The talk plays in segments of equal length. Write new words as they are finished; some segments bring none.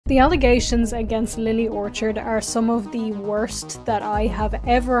The allegations against Lily Orchard are some of the worst that I have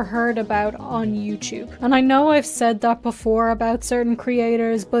ever heard about on YouTube. And I know I've said that before about certain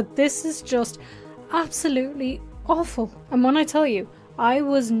creators, but this is just absolutely awful. And when I tell you, I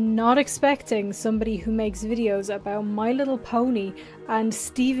was not expecting somebody who makes videos about My Little Pony and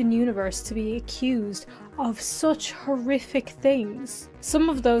Steven Universe to be accused of such horrific things. Some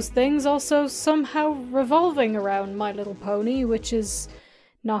of those things also somehow revolving around My Little Pony, which is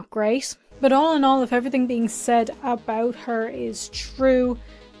not great. But all in all, if everything being said about her is true,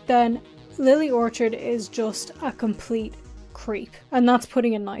 then Lily Orchard is just a complete creep. And that's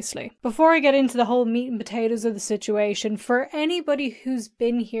putting it nicely. Before I get into the whole meat and potatoes of the situation, for anybody who's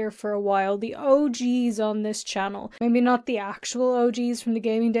been here for a while, the OGs on this channel, maybe not the actual OGs from the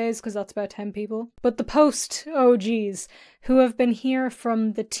gaming days because that's about 10 people, but the post OGs who have been here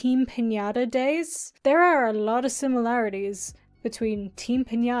from the TeamPinata days, there are a lot of similarities between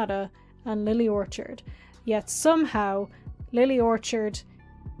TeamPinata and Lily Orchard, yet somehow Lily Orchard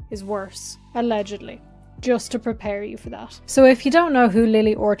is worse, allegedly. Just to prepare you for that. So if you don't know who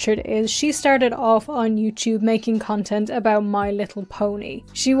Lily Orchard is, she started off on YouTube making content about My Little Pony.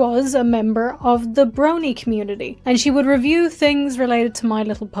 She was a member of the Brony community, and she would review things related to My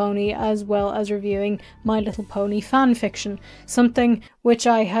Little Pony as well as reviewing My Little Pony fanfiction, something which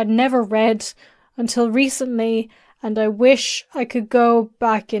I had never read until recently, and I wish I could go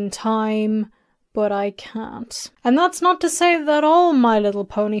back in time, but I can't. And that's not to say that all My Little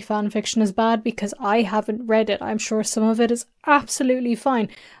Pony fanfiction is bad, because I haven't read it. I'm sure some of it is absolutely fine.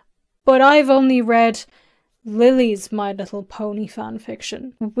 But I've only read Lily's My Little Pony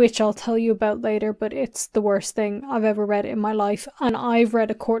fanfiction, which I'll tell you about later, but it's the worst thing I've ever read in my life, and I've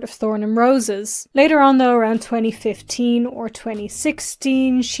read A Court of Thorn and Roses. Later on though, around 2015 or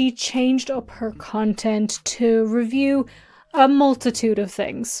 2016, she changed up her content to review a multitude of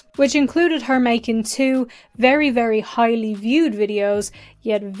things, which included her making two very highly viewed videos,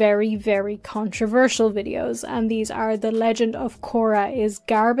 yet very controversial videos, and these are The Legend of Korra is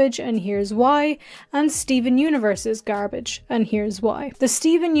Garbage and Here's Why, and Steven Universe is Garbage and Here's Why. The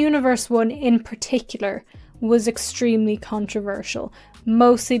Steven Universe one in particular was extremely controversial,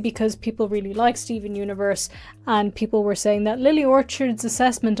 mostly because people really like Steven Universe and people were saying that Lily Orchard's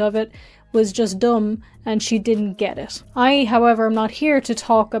assessment of it was just dumb and she didn't get it. I, however, am not here to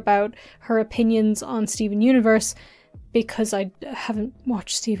talk about her opinions on Steven Universe because I haven't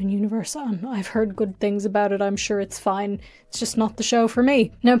watched Steven Universe and I've heard good things about it. I'm sure it's fine. It's just not the show for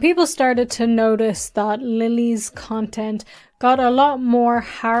me. Now, people started to notice that Lily's content got a lot more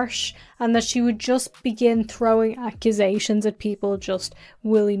harsh and that she would just begin throwing accusations at people just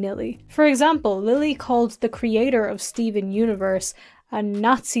willy-nilly. For example, Lily called the creator of Steven Universe a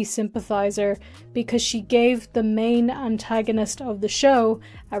Nazi sympathizer because she gave the main antagonist of the show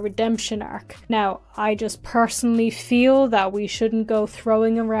a redemption arc. Now, I just personally feel that we shouldn't go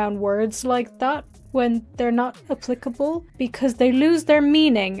throwing around words like that when they're not applicable, because they lose their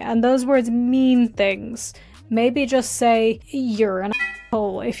meaning and those words mean things. Maybe just say, you're an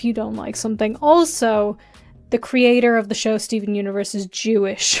asshole if you don't like something. Also, the creator of the show Steven Universe is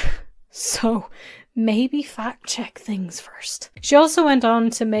Jewish, so maybe fact check things first. She also went on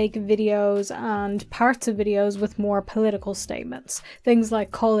to make videos and parts of videos with more political statements. Things like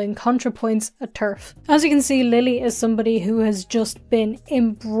calling ContraPoints a TERF. As you can see, Lily is somebody who has just been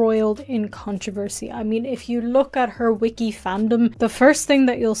embroiled in controversy. I mean, if you look at her wiki fandom, the first thing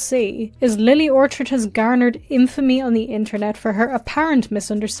that you'll see is Lily Orchard has garnered infamy on the internet for her apparent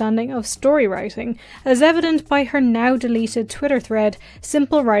misunderstanding of story writing, as evident by her now deleted Twitter thread,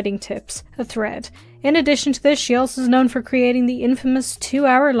 Simple Writing Tips, a thread. In addition to this, she also is known for creating the infamous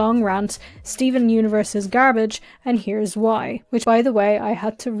 2-hour-long rant, Steven Universe is Garbage and Here's Why, which, by the way, I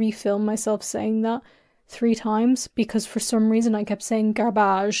had to refilm myself saying that 3 times because for some reason I kept saying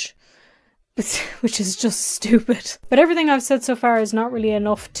garbage, which is just stupid. But everything I've said so far is not really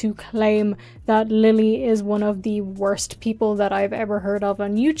enough to claim that Lily is one of the worst people that I've ever heard of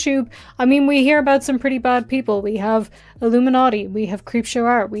on YouTube. I mean, we hear about some pretty bad people. We have iilluminaughtii, we have Creepshow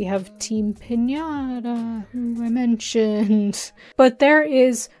Art, we have TeamPinata, who I mentioned. But there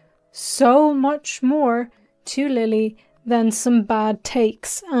is so much more to Lily than some bad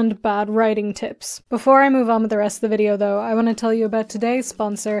takes and bad writing tips. Before I move on with the rest of the video though, I want to tell you about today's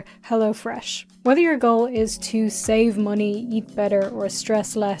sponsor, HelloFresh. Whether your goal is to save money, eat better, or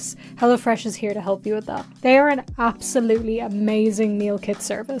stress less, HelloFresh is here to help you with that. They are an absolutely amazing meal kit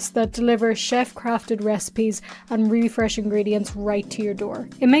service that delivers chef-crafted recipes and really fresh ingredients right to your door.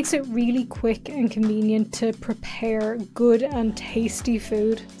 It makes it really quick and convenient to prepare good and tasty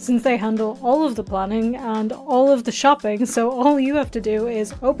food, since they handle all of the planning and all of the shopping, so all you have to do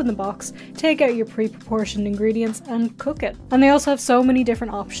is open the box, take out your pre-proportioned ingredients, and cook it. And they also have so many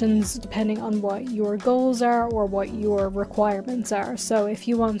different options depending on what your goals are or what your requirements are. So if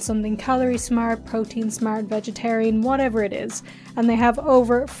you want something calorie smart, protein smart, vegetarian, whatever it is, and they have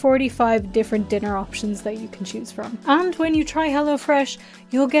over 45 different dinner options that you can choose from. And when you try HelloFresh,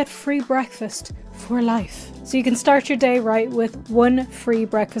 you'll get free breakfast for life. So you can start your day right with one free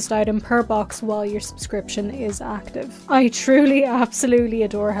breakfast item per box while your subscription is active. I truly absolutely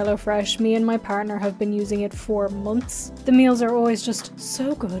adore HelloFresh. Me and my partner have been using it for months. The meals are always just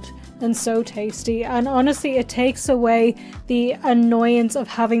so good and so tasty, and honestly it takes away the annoyance of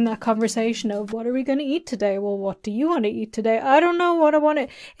having that conversation of what are we going to eat today? Well, what do you want to eat today? I don't know what I want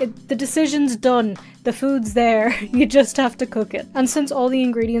to. The decision's done. The food's there. You just have to cook it. And since all the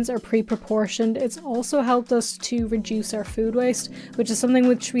ingredients are pre-proportioned, it's also helped us to reduce our food waste, which is something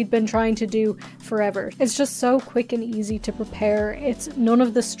which we'd been trying to do forever. It's just so quick and easy to prepare. It's none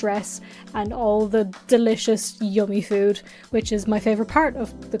of the stress and all the delicious, yummy food, which is my favorite part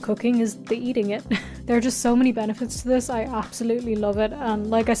of the cooking, is the eating it. There are just so many benefits to this. I absolutely love it.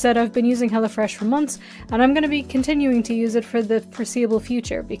 And like I said, I've been using HelloFresh for months, and I'm going to be continuing to use it for the foreseeable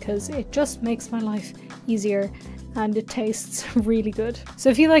future because it just makes my life easier and it tastes really good. So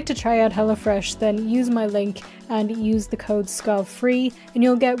if you'd like to try out HelloFresh, then use my link and use the code SKOVFREE and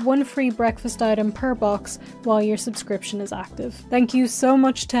you'll get one free breakfast item per box while your subscription is active. Thank you so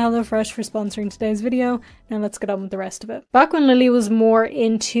much to HelloFresh for sponsoring today's video. Now let's get on with the rest of it. Back when Lily was more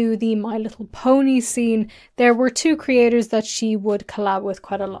into the My Little Pony scene, there were two creators that she would collab with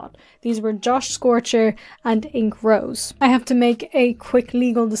quite a lot. These were JoshScorcher and InkRose. I have to make a quick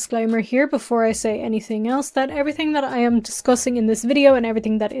legal disclaimer here before I say anything else, that everything that I am discussing in this video and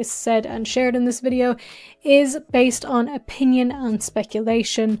everything that is said and shared in this video is based on opinion and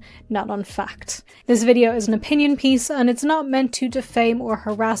speculation, not on fact. This video is an opinion piece and it's not meant to defame or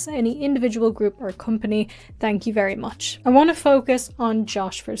harass any individual group or company. Thank you very much. I want to focus on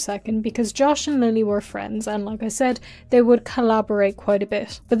Josh for a second because Josh and Lily were friends and like I said, they would collaborate quite a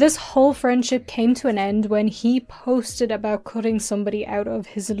bit. But this whole friendship came to an end when he posted about cutting somebody out of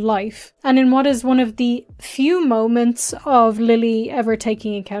his life. And in what is one of the few moments of Lily ever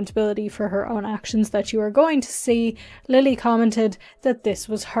taking accountability for her own actions that you are going to see, Lily commented that this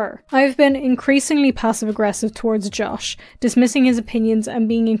was her. I've been increasingly passive-aggressive towards Josh, dismissing his opinions and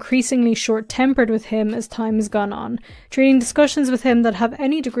being increasingly short-tempered with him as time has gone on, treating discussions with him that have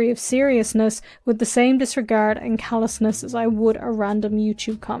any degree of seriousness with the same disregard and callousness as I would a random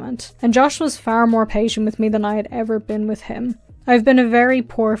YouTube comment. And Josh was far more patient with me than I had ever been with him. I've been a very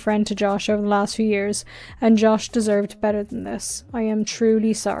poor friend to Josh over the last few years, and Josh deserved better than this. I am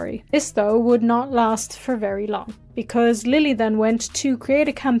truly sorry. This, though, would not last for very long, because Lily then went to create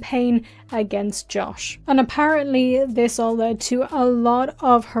a campaign against Josh. And apparently this all led to a lot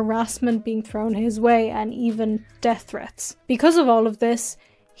of harassment being thrown his way and even death threats. Because of all of this,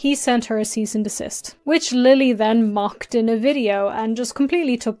 he sent her a cease and desist, which Lily then mocked in a video and just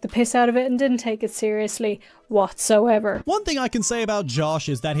completely took the piss out of it and didn't take it seriously whatsoever. One thing I can say about Josh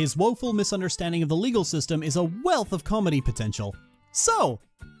is that his woeful misunderstanding of the legal system is a wealth of comedy potential. So,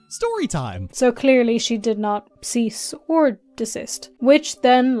 story time! So clearly she did not cease or desist, which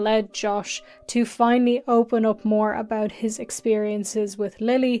then led Josh to finally open up more about his experiences with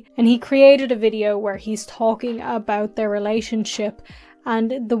Lily, and he created a video where he's talking about their relationship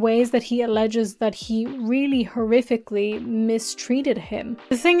and the ways that he alleges that he really horrifically mistreated him.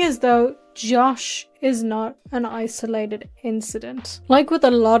 The thing is though, Josh is not an isolated incident. Like with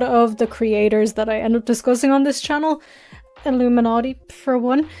a lot of the creators that I end up discussing on this channel, iilluminaughtii for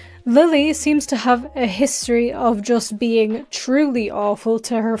one, Lily seems to have a history of just being truly awful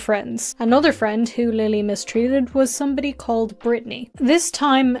to her friends. Another friend who Lily mistreated was somebody called Brittany. This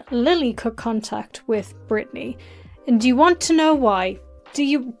time, Lily cut contact with Brittany. And do you want to know why? Do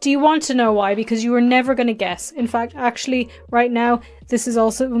you want to know why? Because you were never going to guess. In fact, actually, right now, this is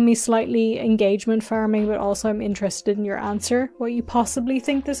also me slightly engagement farming, but also I'm interested in your answer, what you possibly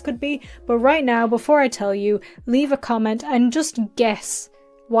think this could be. But right now, before I tell you, leave a comment and just guess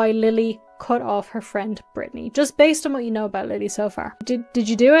why Lily cut off her friend Brittany, just based on what you know about Lily so far. Did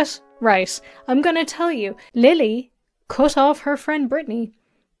you do it? Right. I'm going to tell you. Lily cut off her friend Brittany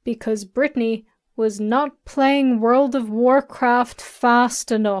because Brittany was not playing World of Warcraft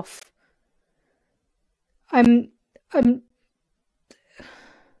fast enough.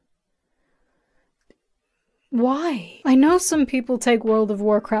 Why? I know some people take World of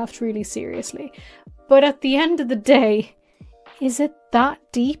Warcraft really seriously, but at the end of the day, is it that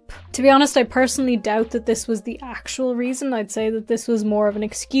deep? To be honest, I personally doubt that this was the actual reason. I'd say that this was more of an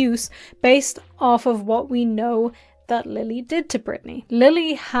excuse based off of what we know that Lily did to Brittany.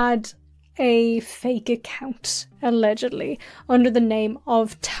 Lily had a fake account, allegedly, under the name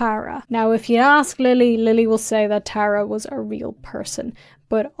of Tara. Now, if you ask Lily, Lily will say that Tara was a real person,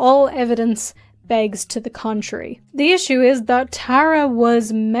 but all evidence begs to the contrary. The issue is that Tara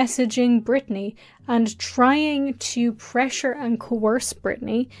was messaging Brittany and trying to pressure and coerce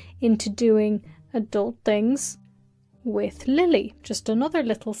Brittany into doing adult things with Lily. Just another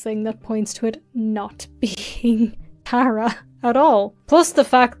little thing that points to it not being Tara at all. Plus the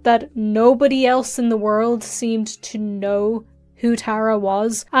fact that nobody else in the world seemed to know who Tara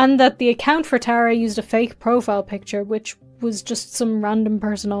was, and that the account for Tara used a fake profile picture, which was just some random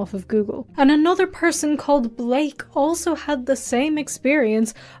person off of Google. And another person called Blake also had the same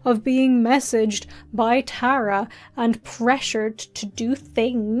experience of being messaged by Tara and pressured to do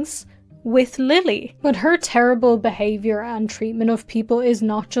things with Lily. But her terrible behavior and treatment of people is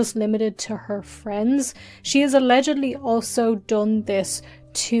not just limited to her friends. She has allegedly also done this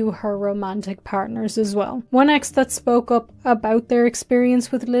to her romantic partners as well. One ex that spoke up about their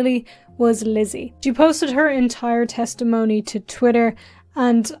experience with Lily was Lizzie. She posted her entire testimony to Twitter,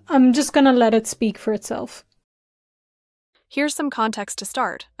 and I'm just gonna let it speak for itself. Here's some context to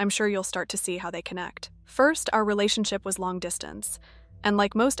start. I'm sure you'll start to see how they connect. First, our relationship was long distance, and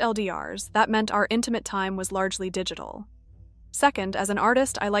like most LDRs, that meant our intimate time was largely digital. Second, as an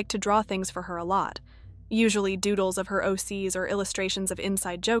artist, I like to draw things for her a lot, usually doodles of her OCs or illustrations of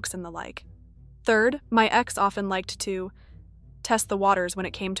inside jokes and the like. Third, my ex often liked to test the waters when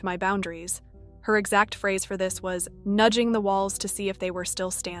it came to my boundaries. Her exact phrase for this was nudging the walls to see if they were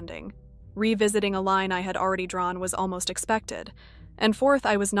still standing. Revisiting a line I had already drawn was almost expected. And fourth,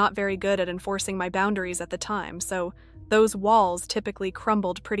 I was not very good at enforcing my boundaries at the time, so those walls typically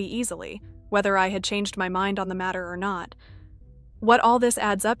crumbled pretty easily, whether I had changed my mind on the matter or not. What all this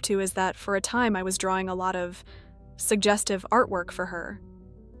adds up to is that for a time I was drawing a lot of suggestive artwork for her,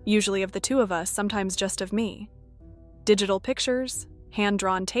 usually of the two of us, sometimes just of me. Digital pictures,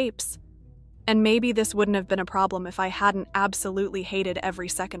 hand-drawn tapes, and maybe this wouldn't have been a problem if I hadn't absolutely hated every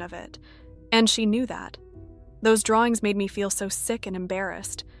second of it. And she knew that. Those drawings made me feel so sick and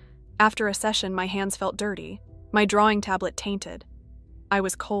embarrassed. After a session, my hands felt dirty, my drawing tablet tainted. I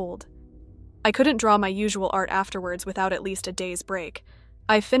was cold. I couldn't draw my usual art afterwards without at least a day's break.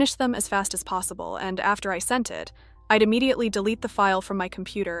 I finished them as fast as possible, and after I sent it, I'd immediately delete the file from my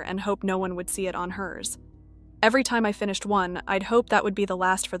computer and hope no one would see it on hers. Every time I finished one, I'd hope that would be the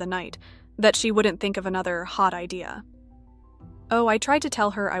last for the night, that she wouldn't think of another hot idea. Oh, I tried to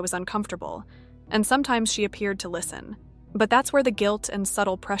tell her I was uncomfortable, and sometimes she appeared to listen. But that's where the guilt and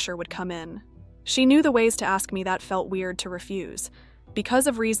subtle pressure would come in. She knew the ways to ask me that felt weird to refuse. Because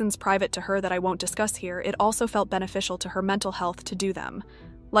of reasons private to her that I won't discuss here, it also felt beneficial to her mental health to do them.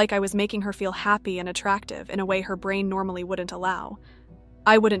 Like I was making her feel happy and attractive in a way her brain normally wouldn't allow.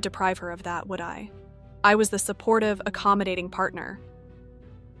 I wouldn't deprive her of that, would I? I was the supportive, accommodating partner.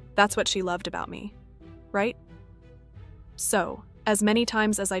 That's what she loved about me, right? So, as many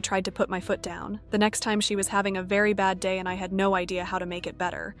times as I tried to put my foot down, the next time she was having a very bad day and I had no idea how to make it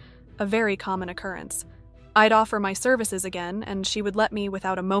better, a very common occurrence, I'd offer my services again, and she would let me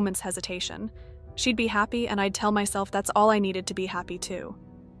without a moment's hesitation. She'd be happy, and I'd tell myself that's all I needed to be happy too.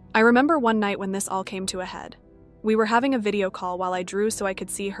 I remember one night when this all came to a head. We were having a video call while I drew so I could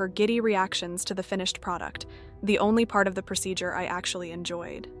see her giddy reactions to the finished product, the only part of the procedure I actually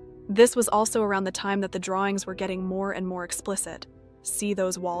enjoyed. This was also around the time that the drawings were getting more and more explicit. See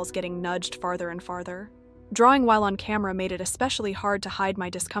those walls getting nudged farther and farther? Drawing while on camera made it especially hard to hide my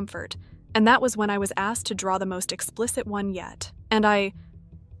discomfort. And that was when I was asked to draw the most explicit one yet. And I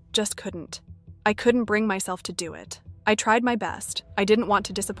just couldn't. I couldn't bring myself to do it. I tried my best. I didn't want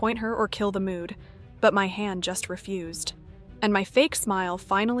to disappoint her or kill the mood, but my hand just refused. And my fake smile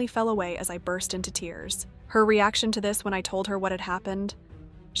finally fell away as I burst into tears. Her reaction to this when I told her what had happened,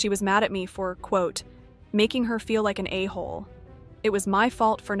 she was mad at me for, quote, making her feel like an a-hole. It was my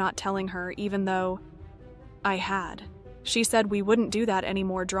fault for not telling her, even though I had. She said we wouldn't do that any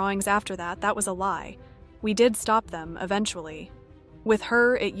more drawings after that. That was a lie. We did stop them, eventually. With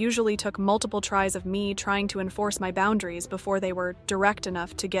her, it usually took multiple tries of me trying to enforce my boundaries before they were direct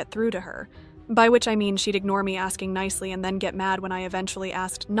enough to get through to her. By which I mean she'd ignore me asking nicely and then get mad when I eventually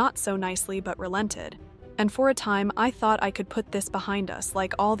asked not so nicely but relented. And for a time, I thought I could put this behind us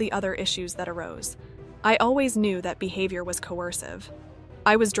like all the other issues that arose. I always knew that behavior was coercive.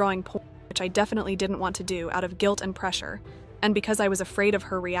 I was drawing porn, which I definitely didn't want to do out of guilt and pressure, and because I was afraid of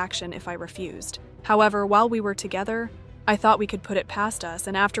her reaction if I refused. However, while we were together, I thought we could put it past us,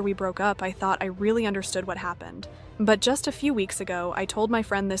 and after we broke up, I thought I really understood what happened. But just a few weeks ago, I told my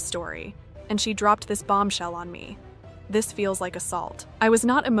friend this story, and she dropped this bombshell on me. This feels like assault. I was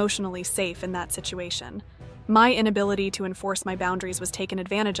not emotionally safe in that situation. My inability to enforce my boundaries was taken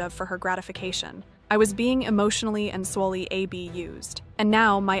advantage of for her gratification. I was being emotionally and solely abused. And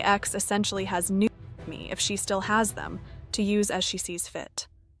now my ex essentially has new me, if she still has them, to use as she sees fit.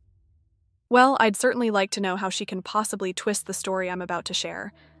 Well, I'd certainly like to know how she can possibly twist the story I'm about to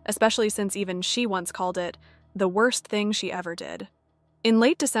share, especially since even she once called it the worst thing she ever did. In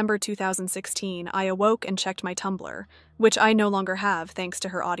late December 2016, I awoke and checked my Tumblr, which I no longer have thanks to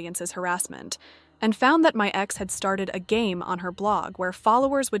her audience's harassment, and found that my ex had started a game on her blog where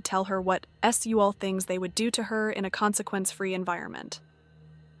followers would tell her what SUL things they would do to her in a consequence-free environment.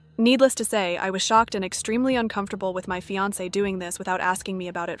 Needless to say, I was shocked and extremely uncomfortable with my fiancé doing this without asking me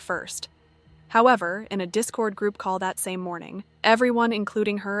about it first. However, in a Discord group call that same morning, everyone,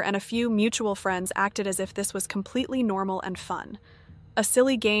 including her and a few mutual friends, acted as if this was completely normal and fun. A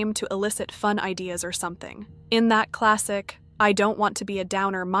silly game to elicit fun ideas or something. In that classic, I don't want to be a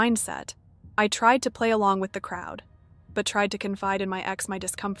downer mindset, I tried to play along with the crowd, but tried to confide in my ex my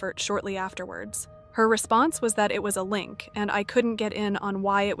discomfort shortly afterwards. Her response was that it was a link, and I couldn't get in on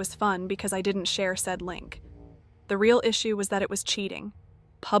why it was fun because I didn't share said link. The real issue was that it was cheating.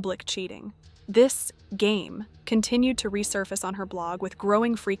 Public cheating. This game continued to resurface on her blog with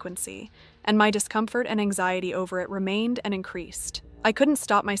growing frequency, and my discomfort and anxiety over it remained and increased. I couldn't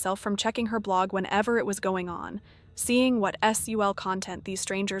stop myself from checking her blog whenever it was going on, seeing what SUL content these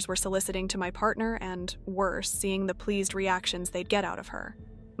strangers were soliciting to my partner, and, worse, seeing the pleased reactions they'd get out of her.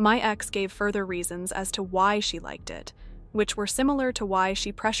 My ex gave further reasons as to why she liked it, which were similar to why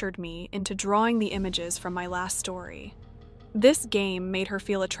she pressured me into drawing the images from my last story. This game made her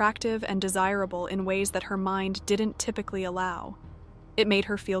feel attractive and desirable in ways that her mind didn't typically allow. It made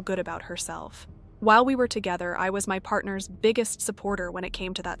her feel good about herself. While we were together, I was my partner's biggest supporter when it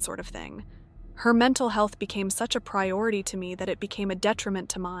came to that sort of thing. Her mental health became such a priority to me that it became a detriment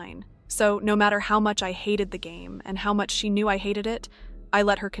to mine. So, no matter how much I hated the game and how much she knew I hated it, I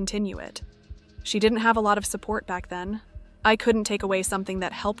let her continue it. She didn't have a lot of support back then. I couldn't take away something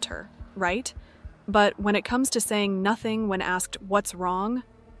that helped her, right? But when it comes to saying nothing when asked what's wrong,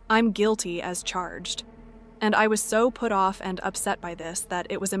 I'm guilty as charged. And I was so put off and upset by this that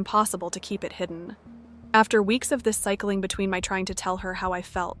it was impossible to keep it hidden. After weeks of this cycling between my trying to tell her how I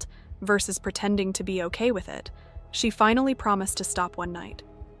felt versus pretending to be okay with it, she finally promised to stop one night.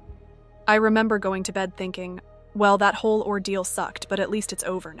 I remember going to bed thinking, well, that whole ordeal sucked, but at least it's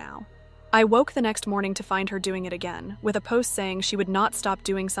over now. I woke the next morning to find her doing it again, with a post saying she would not stop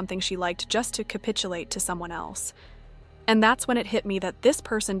doing something she liked just to capitulate to someone else. And that's when it hit me that this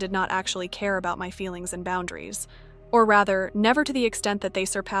person did not actually care about my feelings and boundaries. Or rather, never to the extent that they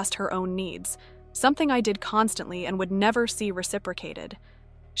surpassed her own needs, something I did constantly and would never see reciprocated.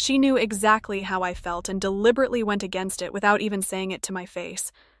 She knew exactly how I felt and deliberately went against it without even saying it to my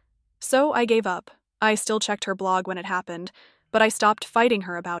face. So I gave up. I still checked her blog when it happened, but I stopped fighting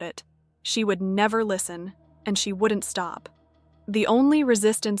her about it. She would never listen, and she wouldn't stop. The only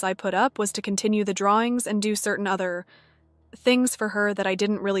resistance I put up was to continue the drawings and do certain other things for her that I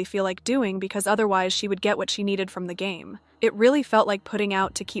didn't really feel like doing because otherwise she would get what she needed from the game. It really felt like putting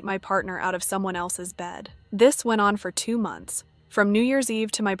out to keep my partner out of someone else's bed. This went on for 2 months, from New Year's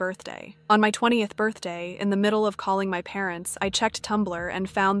Eve to my birthday. On my 20th birthday, in the middle of calling my parents, I checked Tumblr and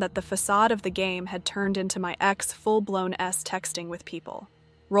found that the facade of the game had turned into my ex full-blown texting with people.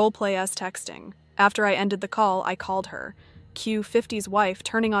 Roleplay texting. After I ended the call, I called her. Q50's wife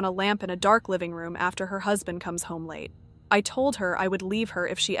turning on a lamp in a dark living room after her husband comes home late. I told her I would leave her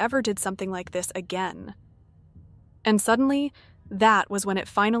if she ever did something like this again. And suddenly, that was when it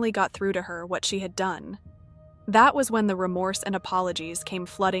finally got through to her what she had done. That was when the remorse and apologies came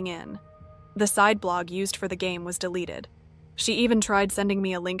flooding in. The side blog used for the game was deleted. She even tried sending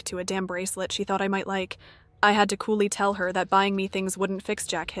me a link to a damn bracelet she thought I might like. I had to coolly tell her that buying me things wouldn't fix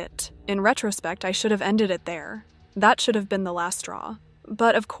jack hit. In retrospect, I should have ended it there. That should have been the last straw.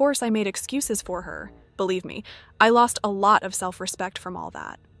 But of course I made excuses for her. Believe me, I lost a lot of self-respect from all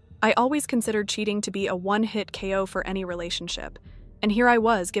that. I always considered cheating to be a one-hit KO for any relationship, and here I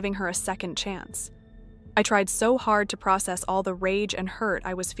was giving her a second chance. I tried so hard to process all the rage and hurt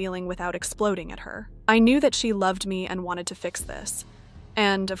I was feeling without exploding at her. I knew that she loved me and wanted to fix this.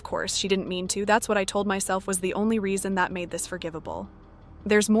 And, of course, she didn't mean to. That's what I told myself was the only reason that made this forgivable.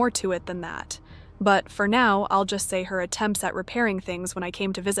 There's more to it than that. But for now, I'll just say her attempts at repairing things when I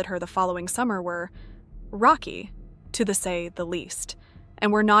came to visit her the following summer were rocky, to say the least.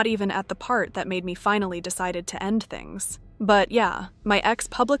 And we're not even at the part that made me finally decided to end things. But yeah, my ex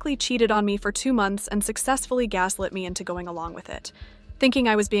publicly cheated on me for 2 months and successfully gaslit me into going along with it, thinking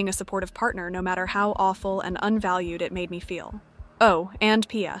I was being a supportive partner no matter how awful and unvalued it made me feel. Oh, and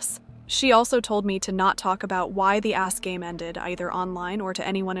P.S. She also told me to not talk about why the ass game ended either online or to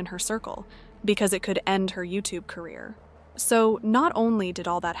anyone in her circle, because it could end her YouTube career. So not only did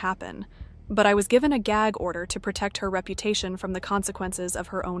all that happen, but I was given a gag order to protect her reputation from the consequences of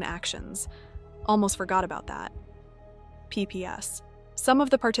her own actions. Almost forgot about that. PPS. Some of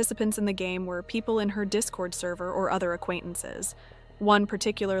the participants in the game were people in her Discord server or other acquaintances. One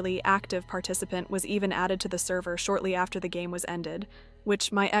particularly active participant was even added to the server shortly after the game was ended,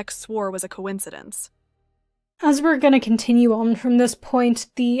 which my ex swore was a coincidence. As we're going to continue on from this point,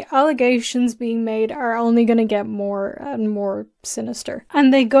 the allegations being made are only going to get more and more sinister.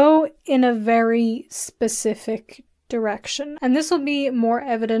 And they go in a very specific direction. And this will be more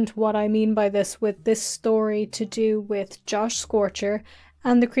evident what I mean by this with this story to do with JoshScorcher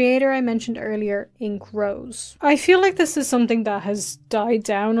and the creator I mentioned earlier, InkRose. I feel like this is something that has died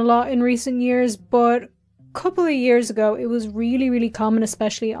down a lot in recent years, but couple of years ago, it was really common,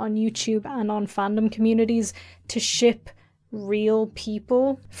 especially on YouTube and on fandom communities, to ship real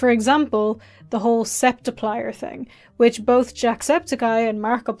people. For example, the whole Septiplier thing, which both Jacksepticeye and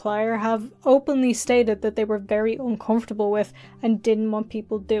Markiplier have openly stated that they were very uncomfortable with and didn't want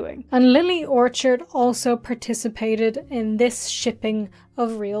people doing. And Lily Orchard also participated in this shipping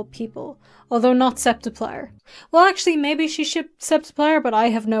of real people, although not Septiplier. Well, actually, maybe she shipped Septiplier, but I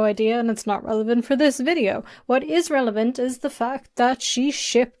have no idea and it's not relevant for this video. What is relevant is the fact that she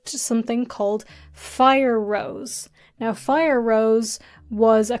shipped something called FireRose. Now, FireRose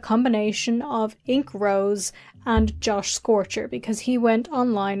was a combination of InkRose and JoshScorcher because he went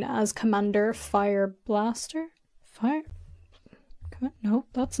online as Commander Fireblaster? No,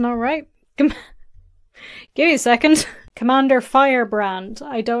 that's not right. Give me a second. Commander Firebrand.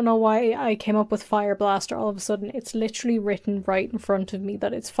 I don't know why I came up with Fireblaster all of a sudden. It's literally written right in front of me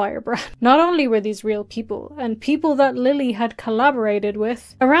that it's Firebrand. Not only were these real people, and people that Lily had collaborated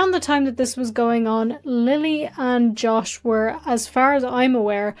with, around the time that this was going on, Lily and Josh were, as far as I'm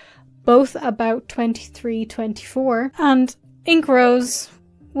aware, both about 23, 24, and InkRose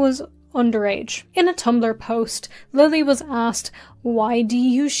was underage. In a Tumblr post, Lily was asked, "Why do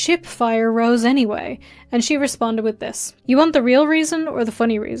you ship FireRose anyway?" And she responded with this: "You want the real reason or the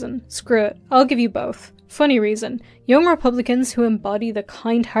funny reason? Screw it, I'll give you both. Funny reason. Young Republicans who embody the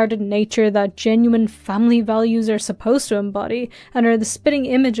kind-hearted nature that genuine family values are supposed to embody, and are the spitting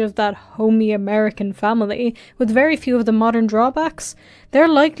image of that homey American family, with very few of the modern drawbacks, they're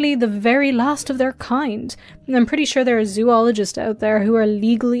likely the very last of their kind. And I'm pretty sure there are zoologists out there who are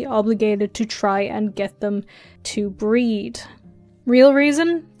legally obligated to try and get them to breed." Real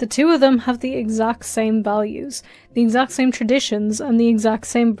reason? The two of them have the exact same values, the exact same traditions, and the exact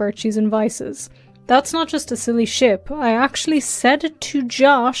same virtues and vices. That's not just a silly ship. I actually said to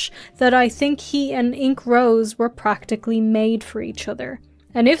Josh that I think he and InkRose were practically made for each other.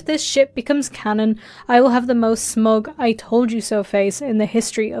 And if this ship becomes canon, I will have the most smug I told you so face in the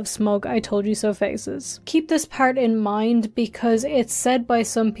history of smug I told you so faces. Keep this part in mind because it's said by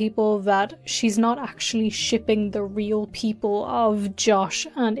some people that she's not actually shipping the real people of Josh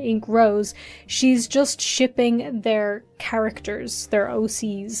and InkRose. She's just shipping their characters, their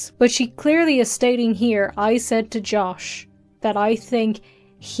OCs. But she clearly is stating here, I said to Josh that I think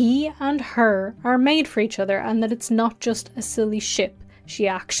he and her are made for each other and that it's not just a silly ship. She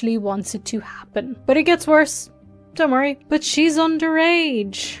actually wants it to happen. But it gets worse. Don't worry. But she's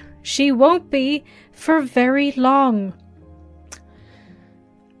underage. She won't be for very long.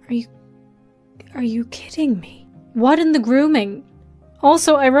 Are you kidding me? What in the grooming?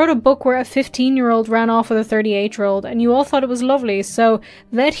 Also, I wrote a book where a 15-year-old ran off with a 38-year-old, and you all thought it was lovely, so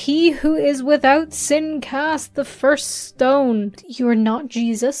let he who is without sin cast the first stone. You are not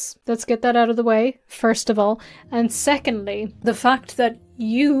Jesus. Let's get that out of the way, first of all. And secondly, the fact that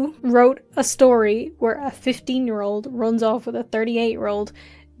you wrote a story where a 15-year-old runs off with a 38-year-old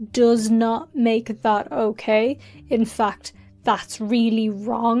does not make that okay. In fact, that's really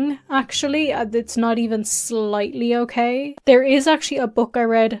wrong, actually. It's not even slightly okay. There is actually a book I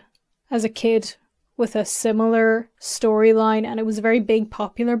read as a kid with a similar storyline, and it was a very big,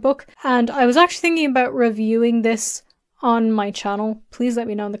 popular book. And I was actually thinking about reviewing this on my channel. Please let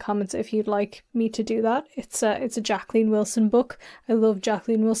me know in the comments if you'd like me to do that. It's a Jacqueline Wilson book. I loved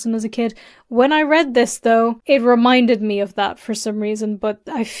Jacqueline Wilson as a kid. When I read this though, it reminded me of that for some reason, but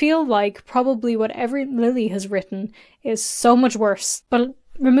I feel like probably whatever Lily has written is so much worse. But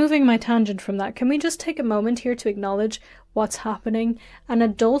removing my tangent from that, can we just take a moment here to acknowledge what's happening? An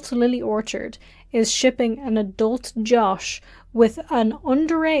adult Lily Orchard is shipping an adult Josh with an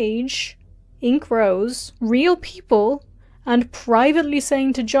underage InkRose, real people, and privately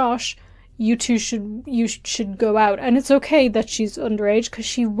saying to Josh, you should go out. And it's okay that she's underage because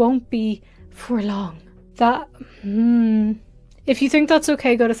she won't be for long. If you think that's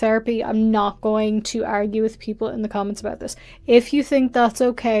okay, go to therapy. I'm not going to argue with people in the comments about this. If you think that's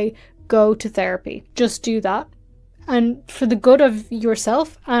okay, go to therapy. Just do that. And for the good of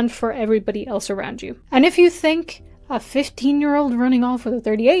yourself and for everybody else around you. And if you think a 15-year-old running off with a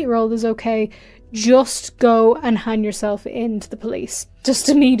 38-year-old is okay, just go and hand yourself in to the police. Just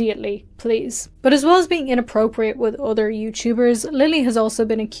immediately, please. But as well as being inappropriate with other YouTubers, Lily has also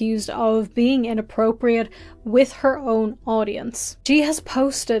been accused of being inappropriate with her own audience. She has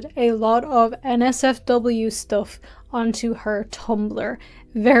posted a lot of NSFW stuff onto her Tumblr.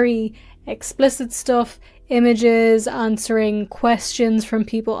 Very explicit stuff, images, answering questions from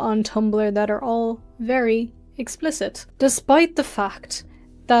people on Tumblr that are all very explicit. Despite the fact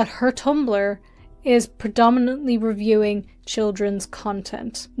that her Tumblr is predominantly reviewing children's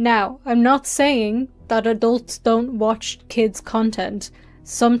content. Now, I'm not saying that adults don't watch kids' content.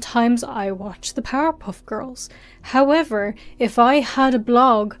 Sometimes I watch the Powerpuff Girls. However, if I had a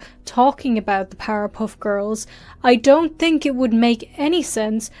blog talking about the Powerpuff Girls, I don't think it would make any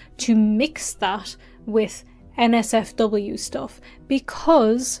sense to mix that with NSFW stuff,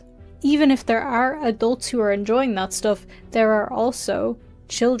 because even if there are adults who are enjoying that stuff, there are also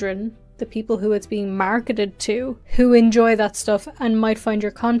children, the people who it's being marketed to, who enjoy that stuff and might find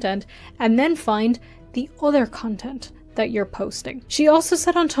your content and then find the other content that you're posting. She also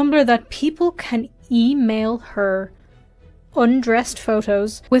said on Tumblr that people can email her undressed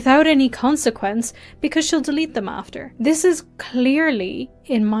photos without any consequence because she'll delete them after. This is clearly,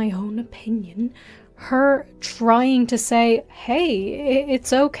 in my own opinion, her trying to say, hey,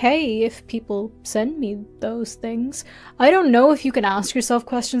 it's okay if people send me those things. I don't know if you can ask yourself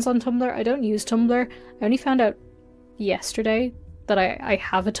questions on Tumblr. I don't use Tumblr. I only found out yesterday that I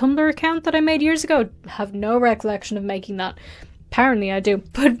have a Tumblr account that I made years ago. I have no recollection of making that. Apparently I do.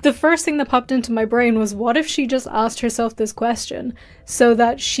 But the first thing that popped into my brain was, what if she just asked herself this question so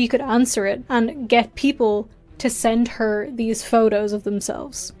that she could answer it and get people to send her these photos of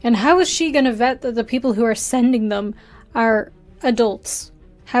themselves? And how is she going to vet that the people who are sending them are adults?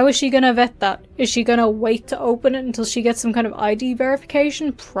 How is she going to vet that? Is she going to wait to open it until she gets some kind of ID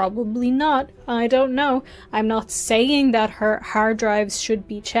verification? Probably not. I don't know. I'm not saying that her hard drives should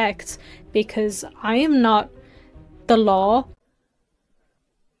be checked, because I am not the law.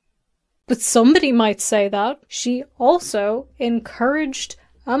 But somebody might say that. She also encouraged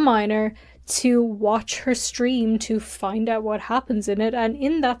a minor to watch her stream to find out what happens in it, and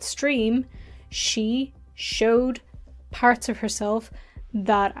in that stream she showed parts of herself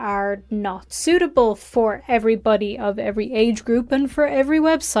that are not suitable for everybody of every age group and for every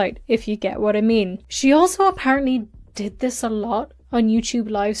website, if you get what I mean. She also apparently did this a lot on YouTube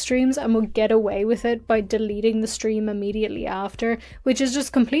live streams and would get away with it by deleting the stream immediately after, which is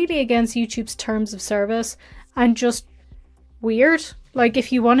just completely against YouTube's terms of service and just weird. Like,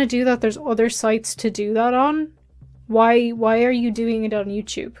 if you want to do that, there's other sites to do that on. Why are you doing it on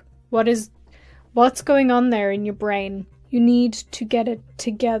YouTube? What's going on there in your brain? You need to get it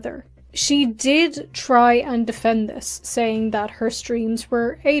together. She did try and defend this, saying that her streams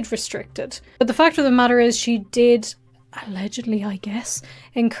were age restricted. But the fact of the matter is, she did, allegedly I guess,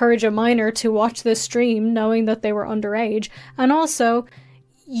 encourage a minor to watch this stream knowing that they were underage. And also,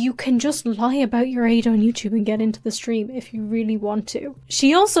 you can just lie about your age on YouTube and get into the stream if you really want to.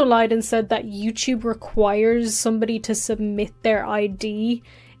 She also lied and said that YouTube requires somebody to submit their ID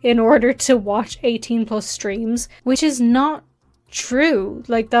in order to watch 18+ streams, which is not true.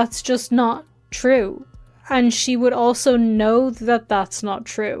 Like, that's just not true. And she would also know that that's not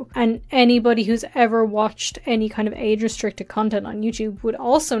true. And anybody who's ever watched any kind of age-restricted content on YouTube would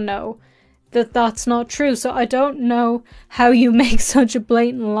also know that that's not true. So I don't know how you make such a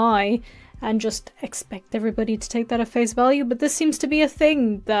blatant lie and just expect everybody to take that at face value, but this seems to be a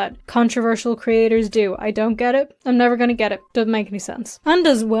thing that controversial creators do. I don't get it. I'm never gonna get it. Doesn't make any sense. And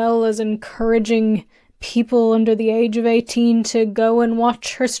as well as encouraging people under the age of 18 to go and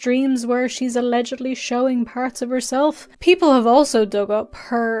watch her streams where she's allegedly showing parts of herself, people have also dug up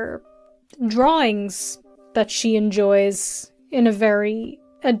her drawings that she enjoys in a very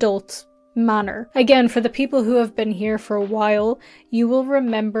adult manner. Again, for the people who have been here for a while, you will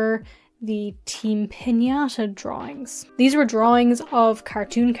remember the TeamPinata drawings. These were drawings of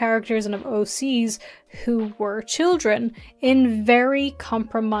cartoon characters and of OCs who were children in very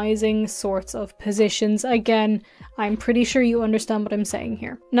compromising sorts of positions. Again, I'm pretty sure you understand what I'm saying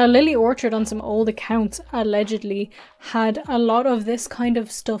here. Now, Lily Orchard on some old accounts allegedly had a lot of this kind of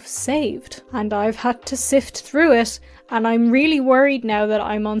stuff saved, and I've had to sift through it, and I'm really worried now that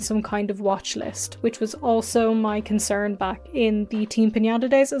I'm on some kind of watch list, which was also my concern back in the TeamPinata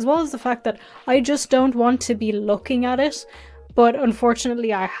days, as well as the fact that I just don't want to be looking at it, but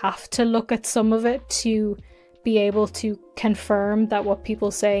unfortunately I have to look at some of it to be able to confirm that what people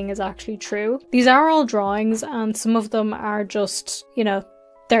are saying is actually true. These are all drawings, and some of them are just, you know,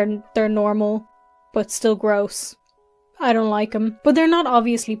 they're normal, but still gross. I don't like them, but they're not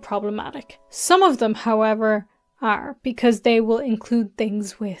obviously problematic. Some of them, however, are, because they will include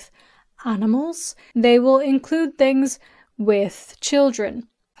things with animals. They will include things with children,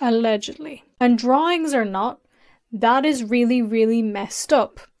 allegedly. And drawings are not. That is really, really messed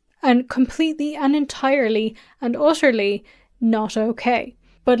up. And completely and entirely and utterly not okay.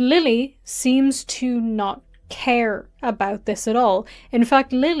 But Lily seems to not care about this at all. In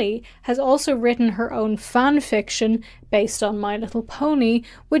fact, Lily has also written her own fan fiction based on My Little Pony,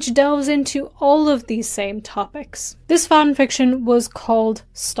 which delves into all of these same topics. This fan fiction was called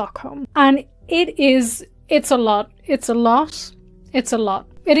Stockholm, and it's a lot.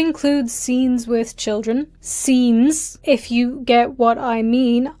 It includes scenes with children. Scenes, if you get what I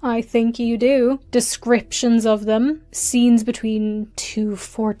mean, I think you do. Descriptions of them. Scenes between two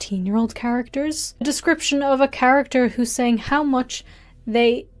 14-year-old characters. A description of a character who's saying how much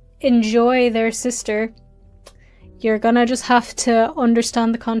they enjoy their sister. You're gonna just have to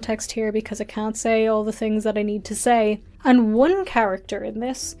understand the context here because I can't say all the things that I need to say. And one character in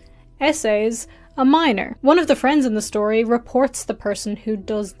this essays a minor. One of the friends in the story reports the person who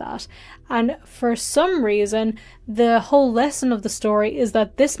does that, and for some reason the whole lesson of the story is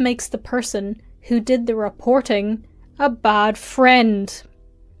that this makes the person who did the reporting a bad friend.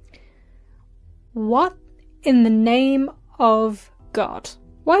 What in the name of God?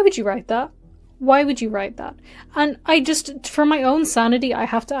 Why would you write that? Why would you write that? And I just, for my own sanity, I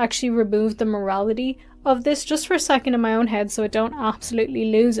have to actually remove the morality of this just for a second in my own head so I don't absolutely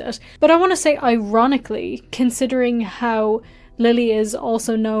lose it. But I want to say, ironically, considering how Lily is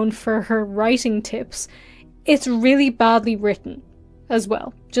also known for her writing tips, it's really badly written as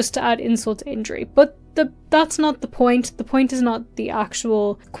well, just to add insult to injury. But that's not the point. The point is not the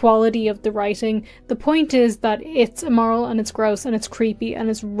actual quality of the writing. The point is that it's immoral and it's gross and it's creepy and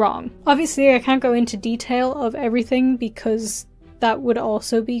it's wrong. Obviously, I can't go into detail of everything because that would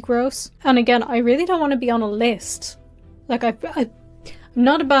also be gross. And again, I really don't want to be on a list. Like, I'm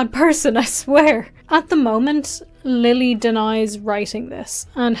not a bad person, I swear. At the moment, Lily denies writing this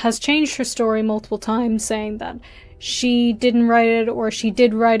and has changed her story multiple times, saying that she didn't write it or she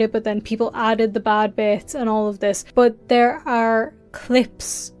did write it but then people added the bad bits and all of this. But there are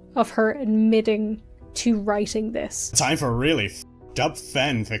clips of her admitting to writing this. Time for really f***ed-up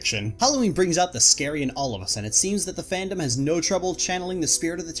fan fiction. Halloween brings out the scary in all of us, and it seems that the fandom has no trouble channeling the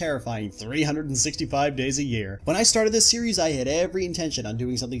spirit of the terrifying 365 days a year. When I started this series, I had every intention on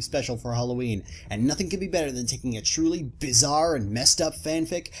doing something special for Halloween, and nothing could be better than taking a truly bizarre and messed up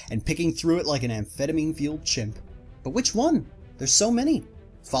fanfic and picking through it like an amphetamine-fueled chimp. But which one? There's so many.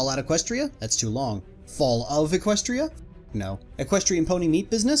 Fallout Equestria? That's too long. Fall of Equestria? No. Equestrian Pony Meat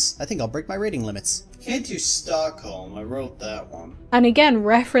Business? I think I'll break my rating limits. Can't do Stockholm, I wrote that one. And again,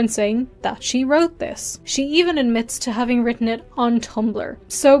 referencing that she wrote this. She even admits to having written it on Tumblr.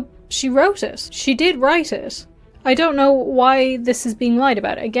 So she wrote it. She did write it. I don't know why this is being lied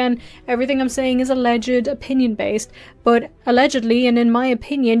about. Again, everything I'm saying is alleged, opinion-based, but allegedly, and in my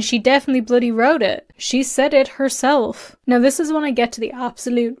opinion, she definitely bloody wrote it. She said it herself. Now, this is when I get to the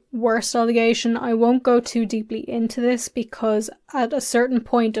absolute worst allegation. I won't go too deeply into this because at a certain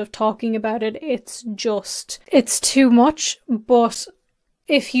point of talking about it, it's too much. But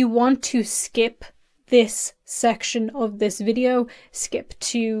if you want to skip this section of this video, skip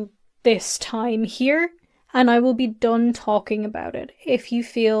to this time here, and I will be done talking about it if you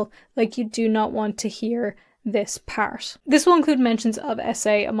feel like you do not want to hear this part. This will include mentions of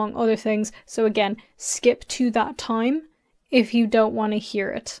SA among other things, so again, skip to that time if you don't want to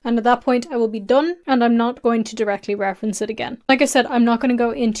hear it. And at that point I will be done and I'm not going to directly reference it again. Like I said, I'm not going to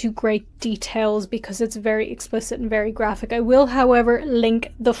go into great details because it's very explicit and very graphic. I will, however,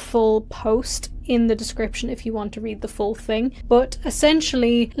 link the full post in the description if you want to read the full thing. But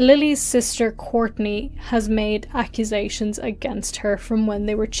essentially, Lily's sister Courtney has made accusations against her from when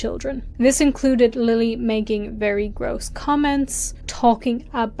they were children. This included Lily making very gross comments, talking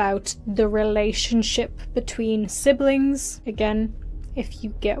about the relationship between siblings, again, if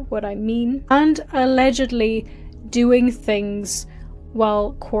you get what I mean, and allegedly doing things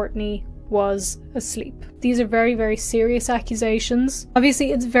while Courtney was asleep. These are very, very serious accusations.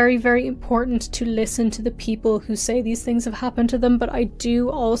 Obviously, it's very, very important to listen to the people who say these things have happened to them, but I do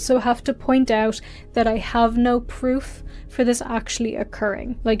also have to point out that I have no proof for this actually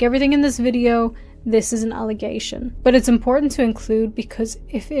occurring. Like everything in this video, this is an allegation. But it's important to include because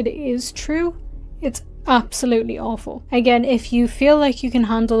if it is true, it's absolutely awful. Again, if you feel like you can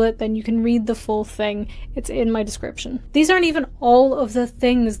handle it, then you can read the full thing. It's in my description. These aren't even all of the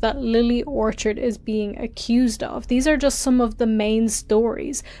things that Lily Orchard is being accused of. These are just some of the main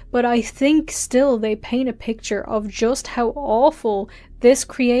stories, but I think still they paint a picture of just how awful this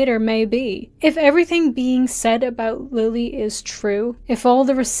creator may be. If everything being said about Lily is true, if all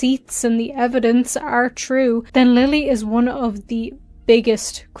the receipts and the evidence are true, then Lily is one of the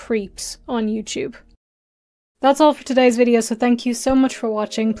biggest creeps on YouTube. That's all for today's video, so thank you so much for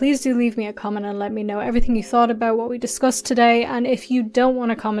watching. Please do leave me a comment and let me know everything you thought about what we discussed today, and if you don't want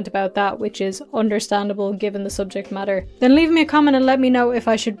to comment about that, which is understandable given the subject matter, then leave me a comment and let me know if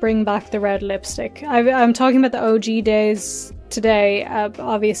I should bring back the red lipstick. I'm talking about the OG days today,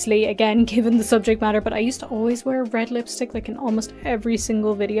 obviously, again, given the subject matter, but I used to always wear red lipstick like in almost every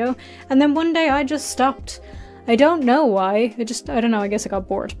single video, and then one day I just stopped. I don't know why, I don't know, I guess I got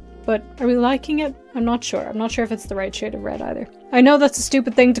bored. But are we liking it? I'm not sure. I'm not sure if it's the right shade of red either. I know that's a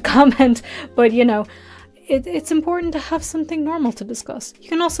stupid thing to comment, but you know, it's important to have something normal to discuss. You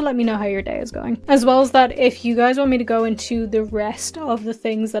can also let me know how your day is going. As well as that, if you guys want me to go into the rest of the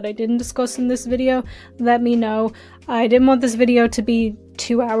things that I didn't discuss in this video, let me know. I didn't want this video to be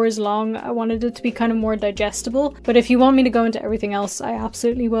 2 hours long. I wanted it to be kind of more digestible, but if you want me to go into everything else, I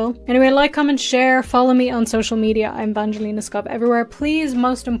absolutely will. Anyway, like, comment, share, follow me on social media. I'm VangelinaSkov everywhere. Please,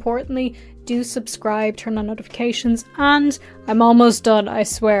 most importantly, do subscribe, turn on notifications, and I'm almost done, I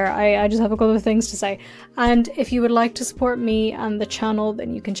swear. I just have a couple of things to say. And if you would like to support me and the channel,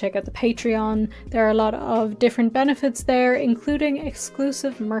 then you can check out the Patreon. There are a lot of different benefits there, including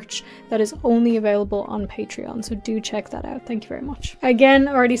exclusive merch that is only available on Patreon, so do check that out. Thank you very much. Again,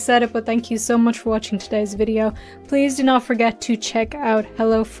 already said it, but thank you so much for watching today's video. Please do not forget to check out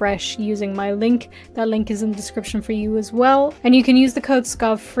HelloFresh using my link. That link is in the description for you as well. And you can use the code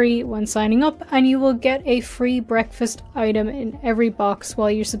SKOVFREE when signing up, and you will get a free breakfast item in every box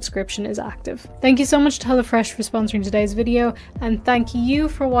while your subscription is active. Thank you so much to HelloFresh for sponsoring today's video, and thank you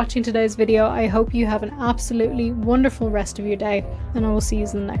for watching today's video. I hope you have an absolutely wonderful rest of your day, and I will see you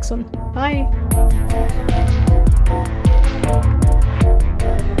in the next one. Bye!